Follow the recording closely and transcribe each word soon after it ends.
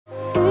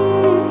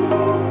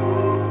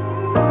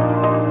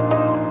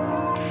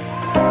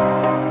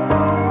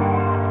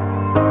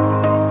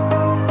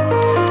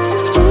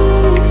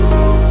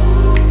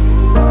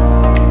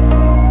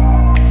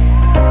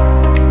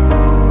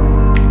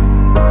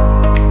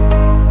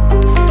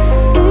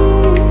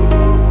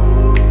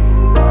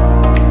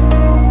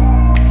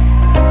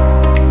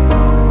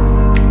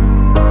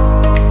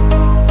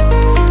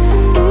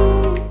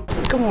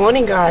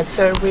morning, guys.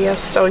 So we are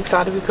so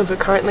excited because we're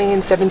currently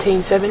in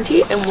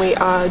 1770 and we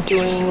are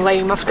doing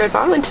Lady Musgrave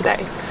Island today.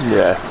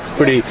 Yeah,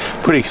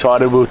 pretty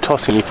excited. We were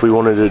tossing if we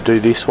wanted to do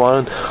this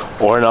one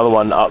or another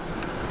one up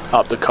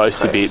the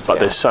coast a bit,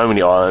 but there's so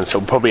many islands, so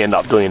we'll probably end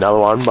up doing another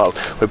one, but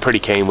we're pretty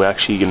keen. We're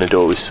actually going to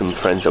do it with some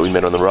friends that we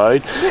met on the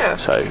road,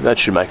 so that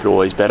should make it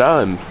always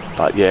better.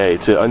 But yeah,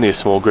 it's only a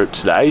small group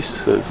today,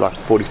 so it's like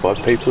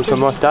 45 people or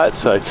something like that,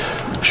 so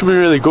it should be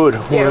really good.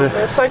 Yeah,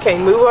 we're so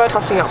keen. We were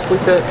tossing up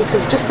with it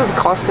because just of the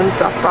cost and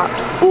stuff, but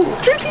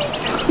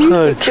Troopy!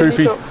 Oh,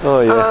 Troopy.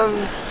 Oh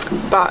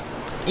yeah. But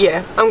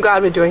yeah, I'm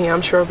glad we're doing it.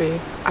 I'm sure it'll be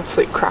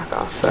absolute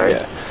cracker,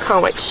 so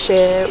can't wait to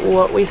share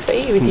what we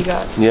see with you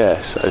guys.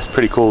 Yeah, so it's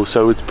pretty cool.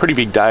 So it's a pretty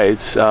big day.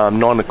 It's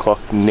 9 o'clock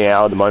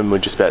now at the moment. We're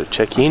just about to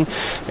check in,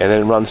 and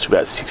then it runs to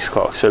about 6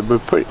 o'clock, so we're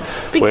pretty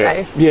big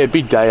day. Yeah,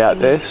 big day out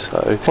there. So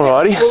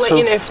alrighty, we'll let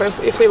you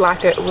know if we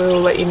like it.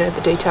 We'll let you know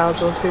the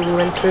details of who we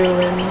went through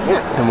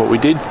and what we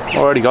did.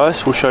 Alrighty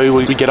guys, we'll show you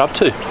what we get up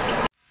to.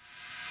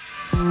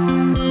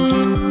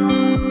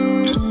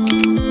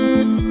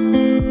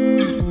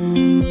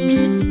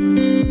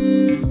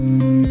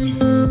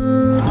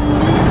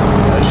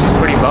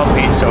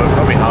 So we're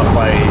probably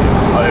halfway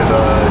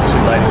over to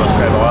Lady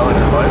Musgrave Island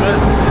at the moment.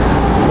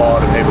 A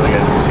lot of people are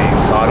getting to see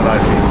inside. I don't know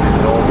if this is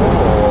normal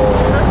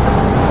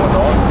or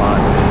not, but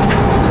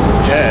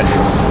yeah,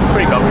 it's a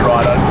pretty bumpy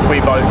ride.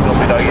 We both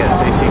normally don't get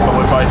seasick, but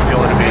we're both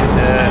feeling a bit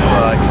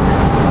like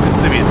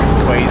just a bit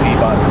queasy,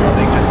 but I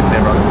think just because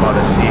everyone's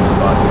kind of sick.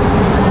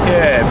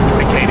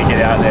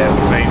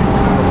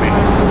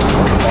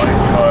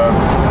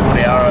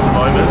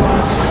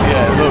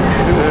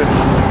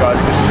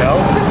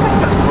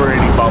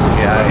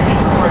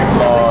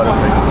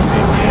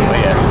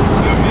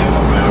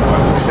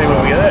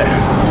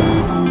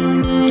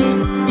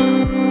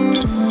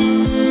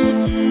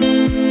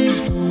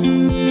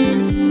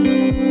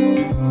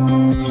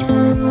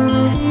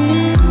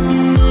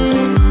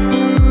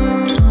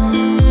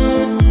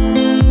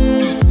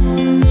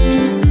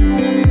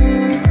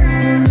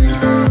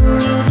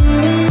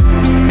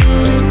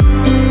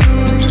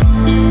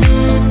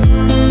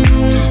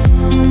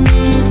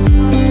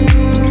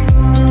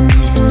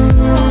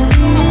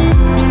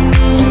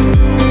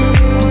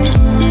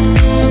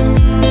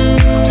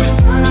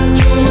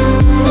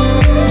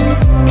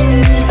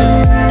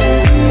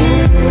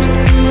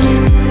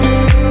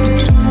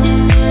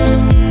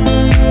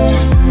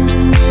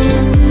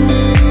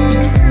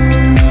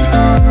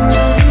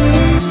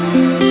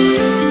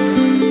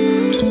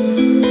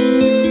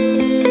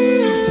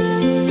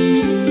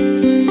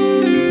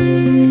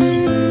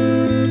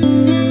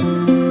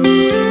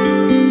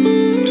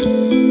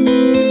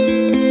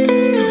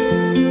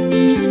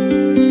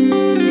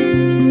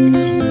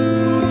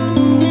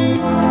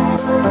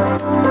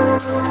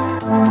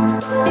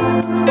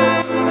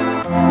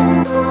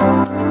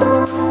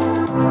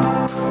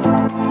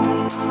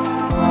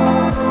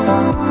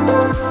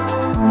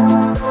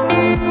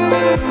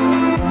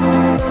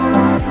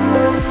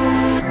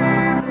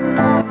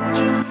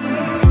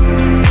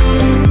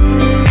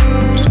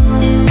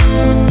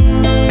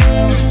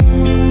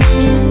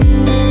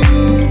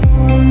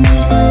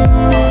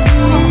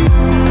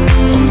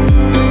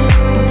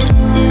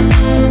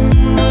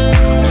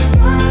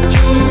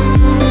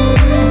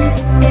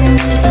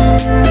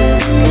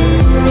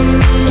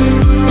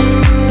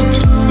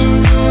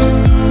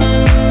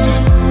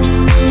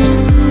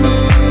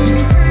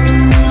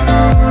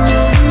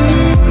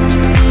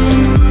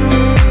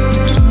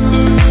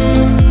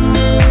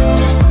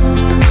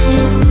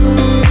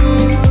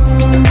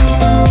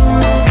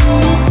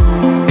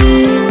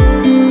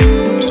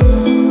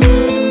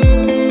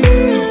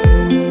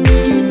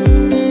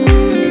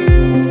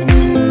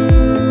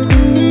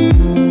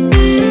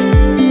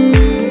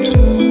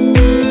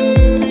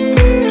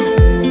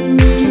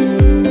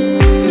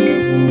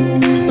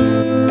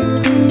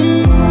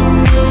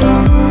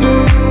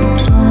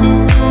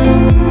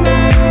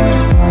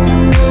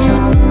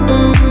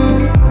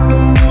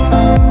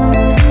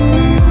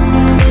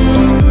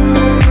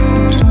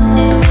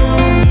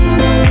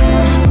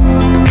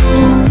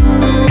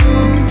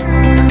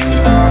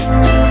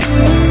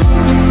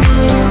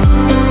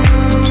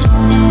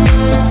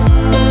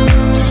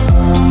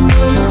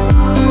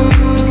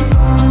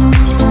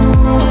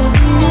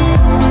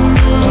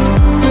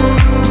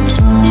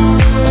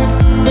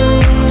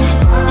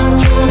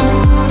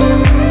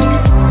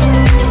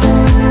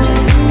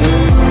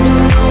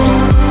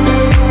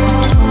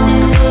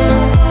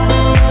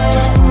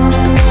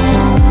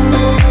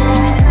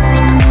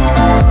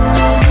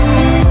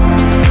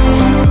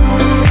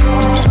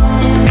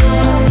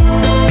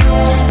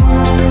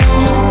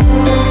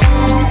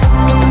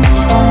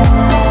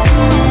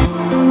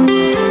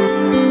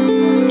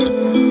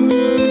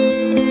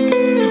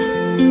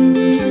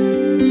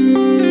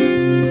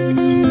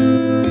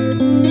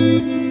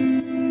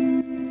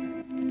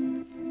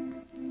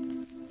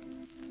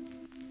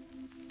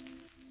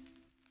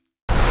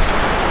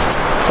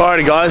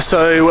 Alrighty guys,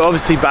 so we're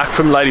obviously back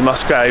from Lady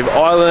Musgrave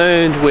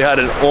Island. We had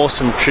an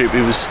awesome trip.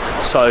 It was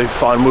so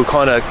fun. We were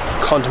kind of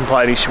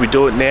contemplating, should we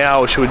do it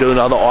now or should we do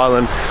another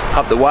island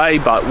up the way,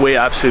 but we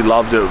absolutely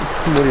loved it.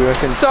 What do you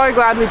reckon? So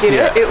glad we did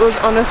it. It was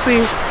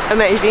honestly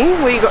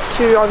amazing. We got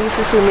to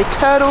obviously swim with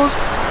turtles,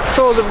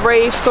 saw the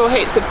reef, saw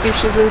heaps of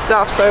fishes and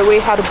stuff, so we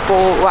had a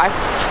ball. Like,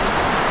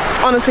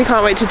 honestly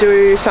can't wait to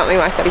do something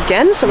like that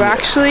again. So we're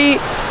actually,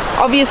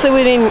 obviously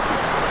we didn't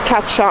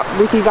catch up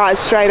with you guys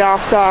straight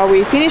after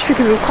we finished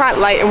because it was quite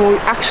late, and we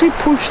actually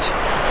pushed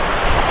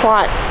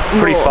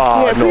pretty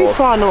far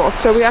north.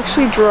 So we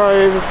actually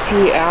drove a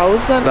few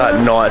hours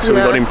that night. So we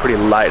got in pretty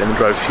late and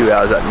drove a few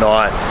hours that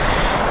night.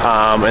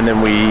 And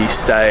then we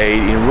stayed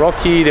in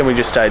Rocky, then we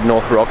just stayed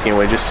north of Rocky, and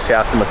we're just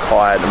south of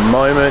Mackay at the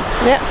moment.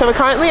 Yeah, so we're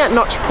currently at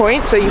Notch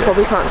Point, so you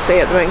probably can't see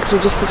at the moment because we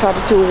just decided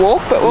to do a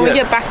walk, but when we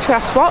get back to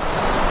our spot,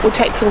 we'll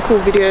take some cool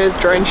videos,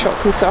 drone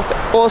shots and stuff.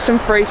 Awesome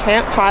free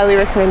camp, highly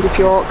recommend if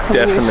you're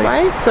coming this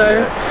way.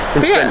 So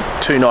we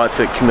spent 2 nights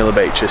at Camilla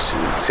Beach, just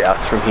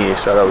south from here,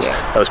 so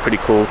that was pretty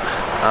cool.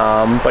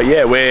 But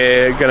yeah,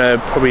 we're gonna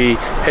probably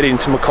head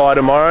into Mackay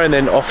tomorrow and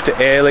then off to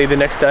Airlie the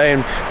next day,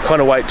 and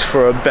kind of wait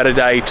for a better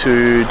day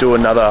to do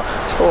another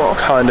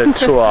kind of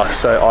tour,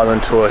 so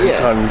island tour,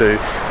 kind of do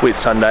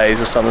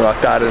Whitsundays or something like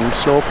that, and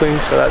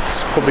snorkeling. So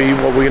that's probably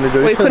what we're gonna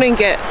do. We couldn't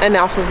get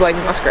enough of Lady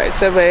Musgrave,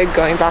 so we're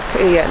going back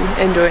again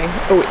and doing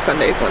a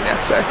Whitsundays one now.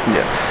 So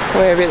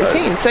we're really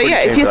keen. So yeah,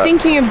 if you're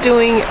thinking of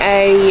doing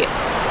a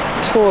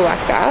tour like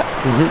that,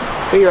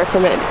 we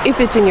recommend if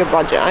it's in your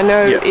budget. I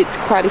know it's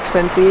quite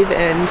expensive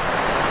and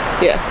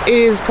it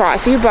is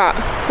pricey, but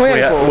we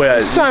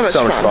had so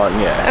much fun.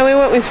 And we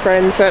went with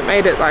friends, so it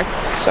made it like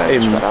so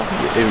much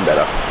better. Even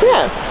better.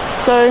 Yeah.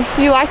 So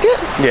you liked it?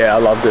 Yeah, I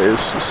loved it. It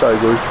was so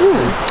good.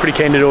 Pretty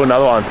keen to do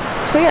another one.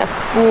 So yeah,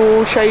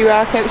 we'll show you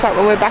our campsite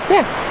when we're back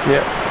there.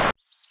 Yeah.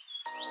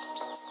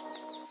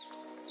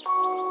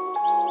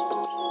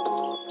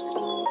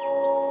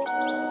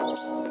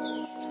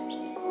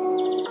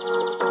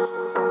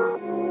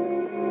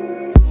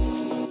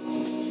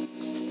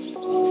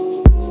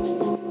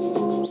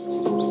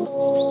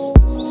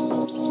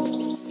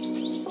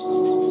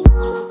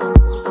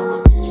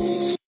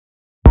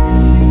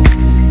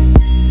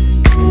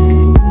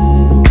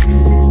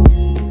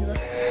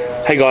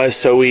 Hey guys,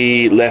 so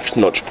we left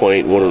Notch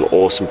Point. What an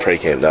awesome free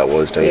camp that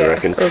was, don't you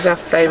reckon? It was our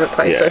favourite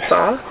place so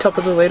far, top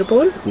of the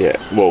leaderboard. Yeah,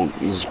 well,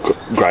 it was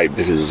great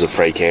because it was a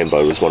free camp,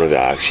 but it was one of our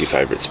actually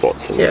favourite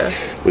spots that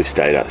we've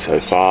stayed at so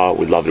far.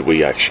 We loved it.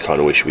 We actually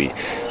kind of wish we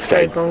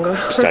stayed longer.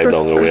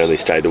 We only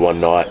stayed the one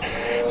night.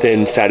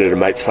 Then stayed at a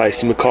mate's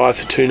place in Mackay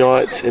for 2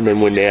 nights, and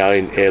then we're now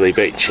in Airlie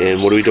Beach.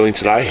 And what are we doing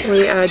today?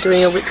 We are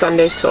doing a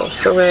Whitsundays tour,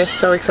 so we're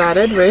so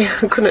excited. We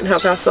couldn't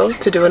help ourselves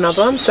to do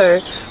another one, so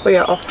we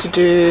are off to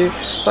do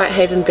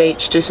Whitehaven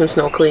Beach, do some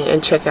snorkeling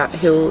and check out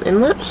Hill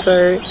Inlet.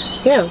 So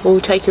yeah, we'll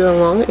take you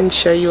along and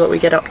show you what we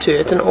get up to.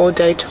 It's an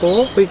all-day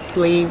tour. We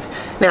leave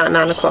now at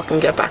 9 o'clock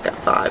and get back at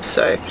 5,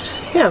 so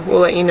yeah, we'll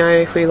let you know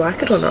if we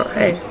like it or not.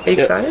 Hey, are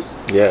you excited?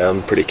 Yeah,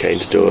 I'm pretty keen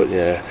to do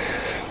it,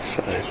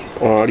 So,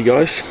 alrighty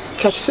guys.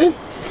 Catch you soon.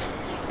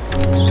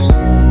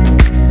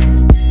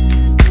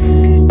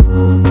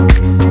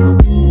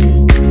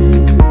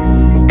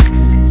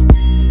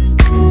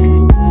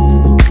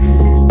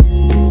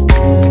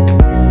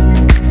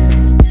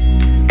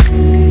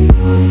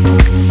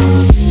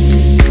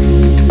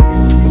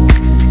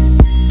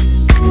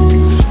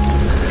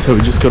 So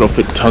we just got off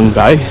at Tongue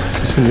Bay.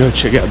 Just going to go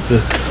check out the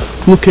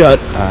lookout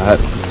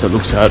that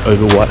looks out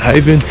over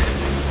Whitehaven.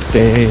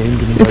 Then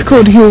it's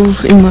called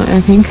Hills Inlet, I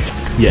think.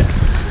 Yeah,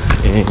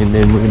 and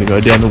then we're going to go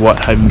down to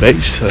Whitehaven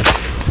Beach. So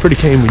pretty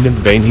keen. We've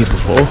never been here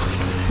before.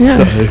 Yeah.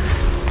 So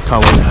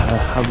can't wait to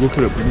have a look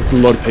at it. There's a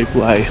lot of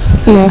people,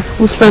 Yeah,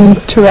 we'll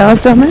spend 2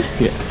 hours down there.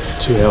 Yeah,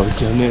 2 hours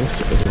down there.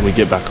 So then we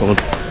get back on,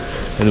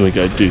 and then we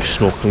go do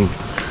snorkeling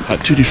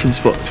at 2 different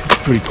spots.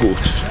 Pretty cool.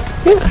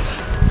 Yeah.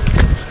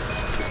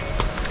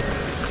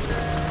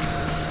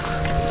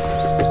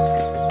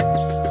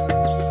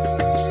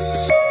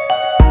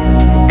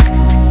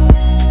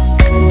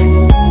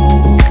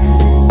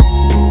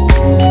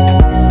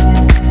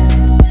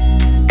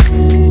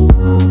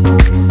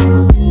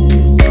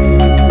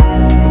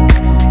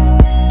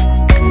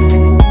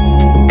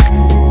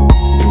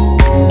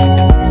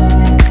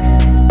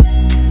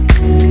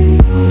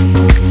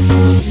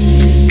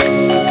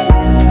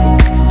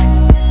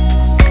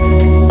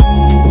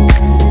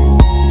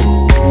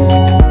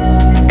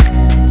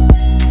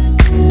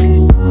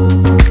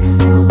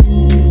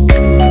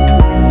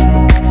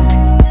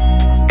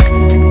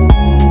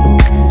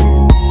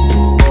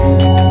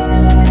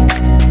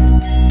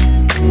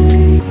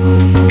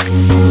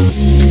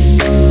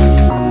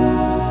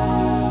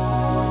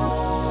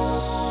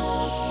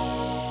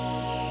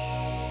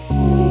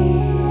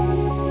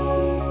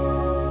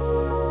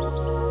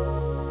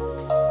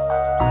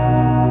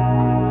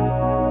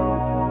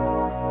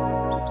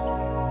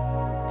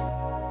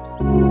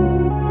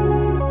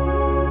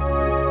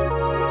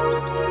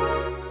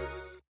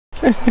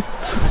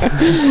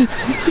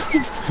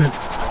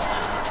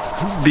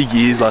 Big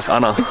ears like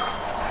Anna.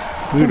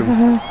 Look at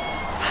him.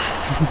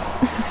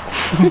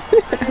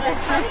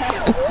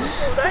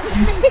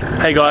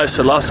 Hey guys,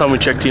 so last time we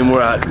checked in,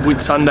 we're at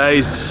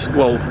Whitsundays,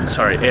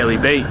 Airlie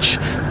Beach.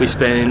 We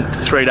spent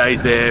 3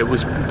 days there. It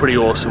was pretty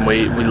awesome.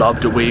 We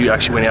loved it. We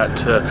actually went out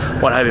to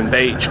Whitehaven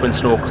Beach, went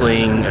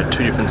snorkeling at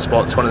 2 different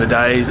spots one of the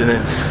days, and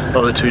then the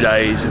other 2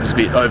 days it was a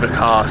bit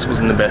overcast,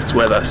 wasn't the best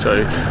weather,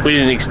 so we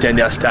didn't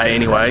extend our stay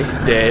anyway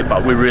there,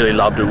 but we really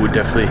loved it. We'd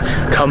definitely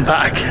come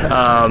back.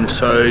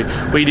 So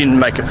we didn't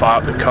make it far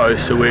up the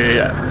coast, so we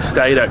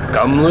stayed at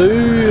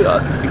Gumlu.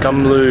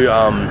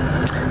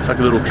 It's like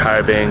a little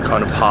caravan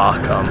kind of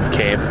park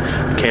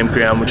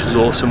campground, which was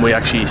awesome. We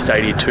actually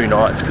stayed here 2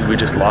 nights because we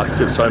just liked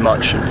it so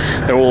much, and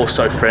they're all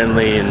so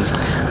friendly, and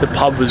the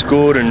pub was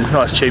good, and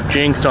nice cheap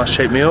drinks, nice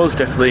cheap meals.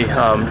 Definitely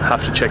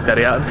have to check that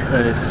out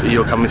if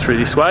you're coming through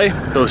this way.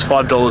 It was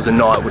 $5 a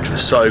night, which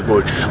was so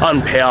good,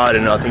 unpowered,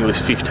 and I think it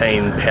was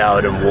 15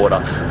 powered and water,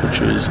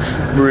 which was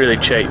really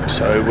cheap.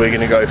 So we're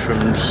going to go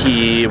from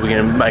here, we're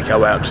going to make our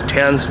way up to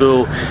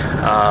Townsville.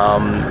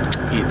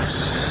 It's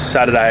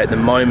Saturday at the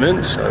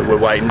moment, so we're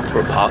waiting for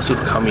a parcel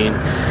to come in,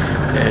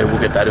 and we'll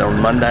get that on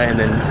Monday and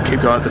then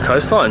keep going up the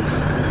coastline.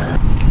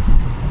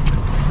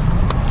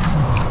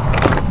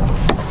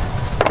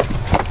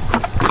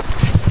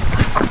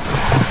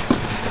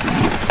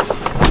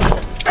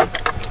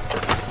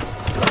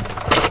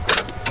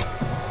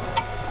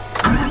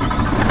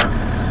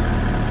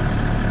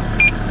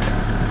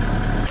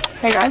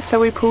 Hey guys, so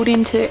we pulled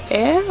into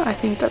Air, I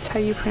think that's how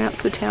you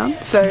pronounce the town.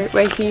 So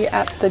we're here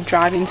at the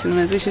drive-in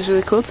cinemas, which is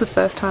really cool. It's the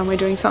first time we're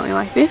doing something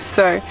like this.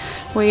 So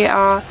we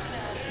are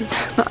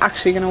not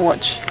actually going to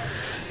watch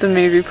the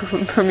movie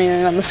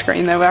premiering on the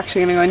screen though. We're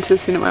actually going to go into the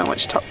cinema and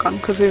watch Top Gun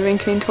because we've been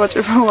keen to watch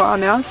it for a while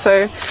now.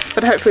 So,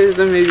 but hopefully there's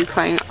a movie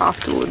playing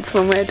afterwards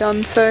when we're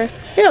done. So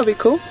yeah, it'll be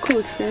cool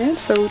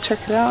experience. So we'll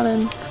check it out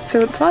and see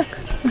what it's like.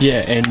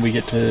 Yeah, and we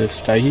get to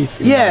stay here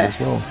for the night as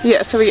well.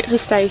 Yeah, so we get to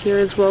stay here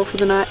as well for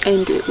the night,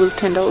 and it was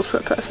 $10 per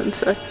person,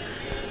 so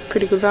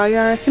pretty good value,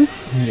 I reckon.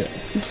 Yeah.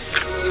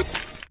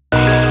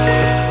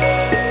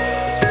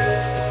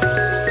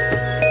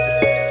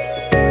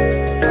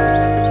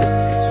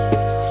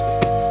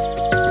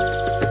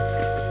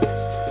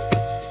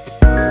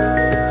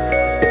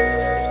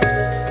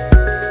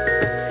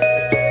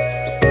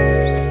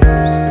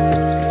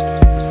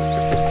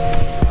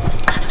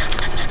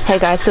 Hey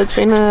guys, so it's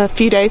been a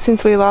few days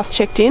since we last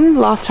checked in.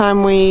 Last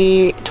time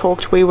we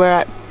talked we were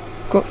at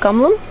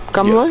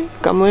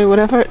Gumlu,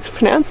 whatever it's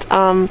pronounced.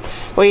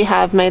 We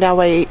have made our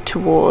way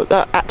toward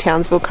at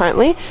Townsville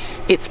currently.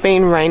 It's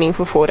been raining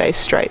for 4 days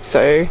straight,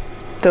 so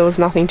there was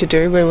nothing to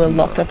do. We were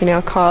locked up in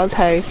our cars,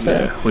 hey. So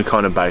yeah, we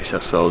kind of base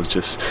ourselves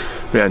just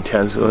around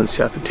Townsville and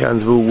south of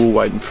Townsville. We were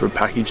waiting for a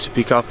package to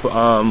pick up,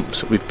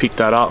 so we've picked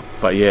that up.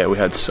 But yeah, we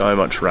had so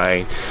much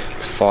rain.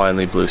 It's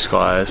finally blue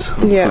skies,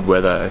 good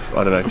weather.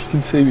 I don't know if you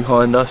can see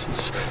behind us,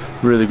 it's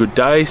a really good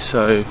day,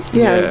 so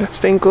yeah, it's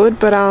been good.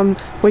 But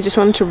we just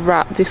wanted to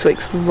wrap this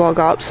week's vlog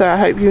up, so I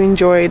hope you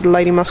enjoyed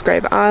Lady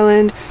Musgrave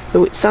Island, the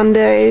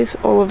Whitsundays,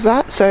 all of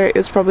that. So it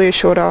was probably a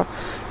shorter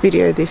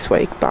video this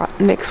week, but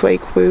next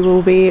week we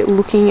will be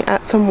looking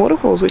at some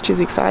waterfalls, which is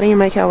exciting, and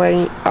make our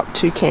way up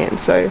to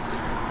Cairns. So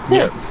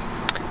yeah,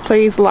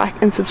 please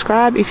like and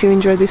subscribe if you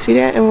enjoyed this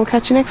video, and we'll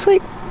catch you next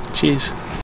week. Cheers.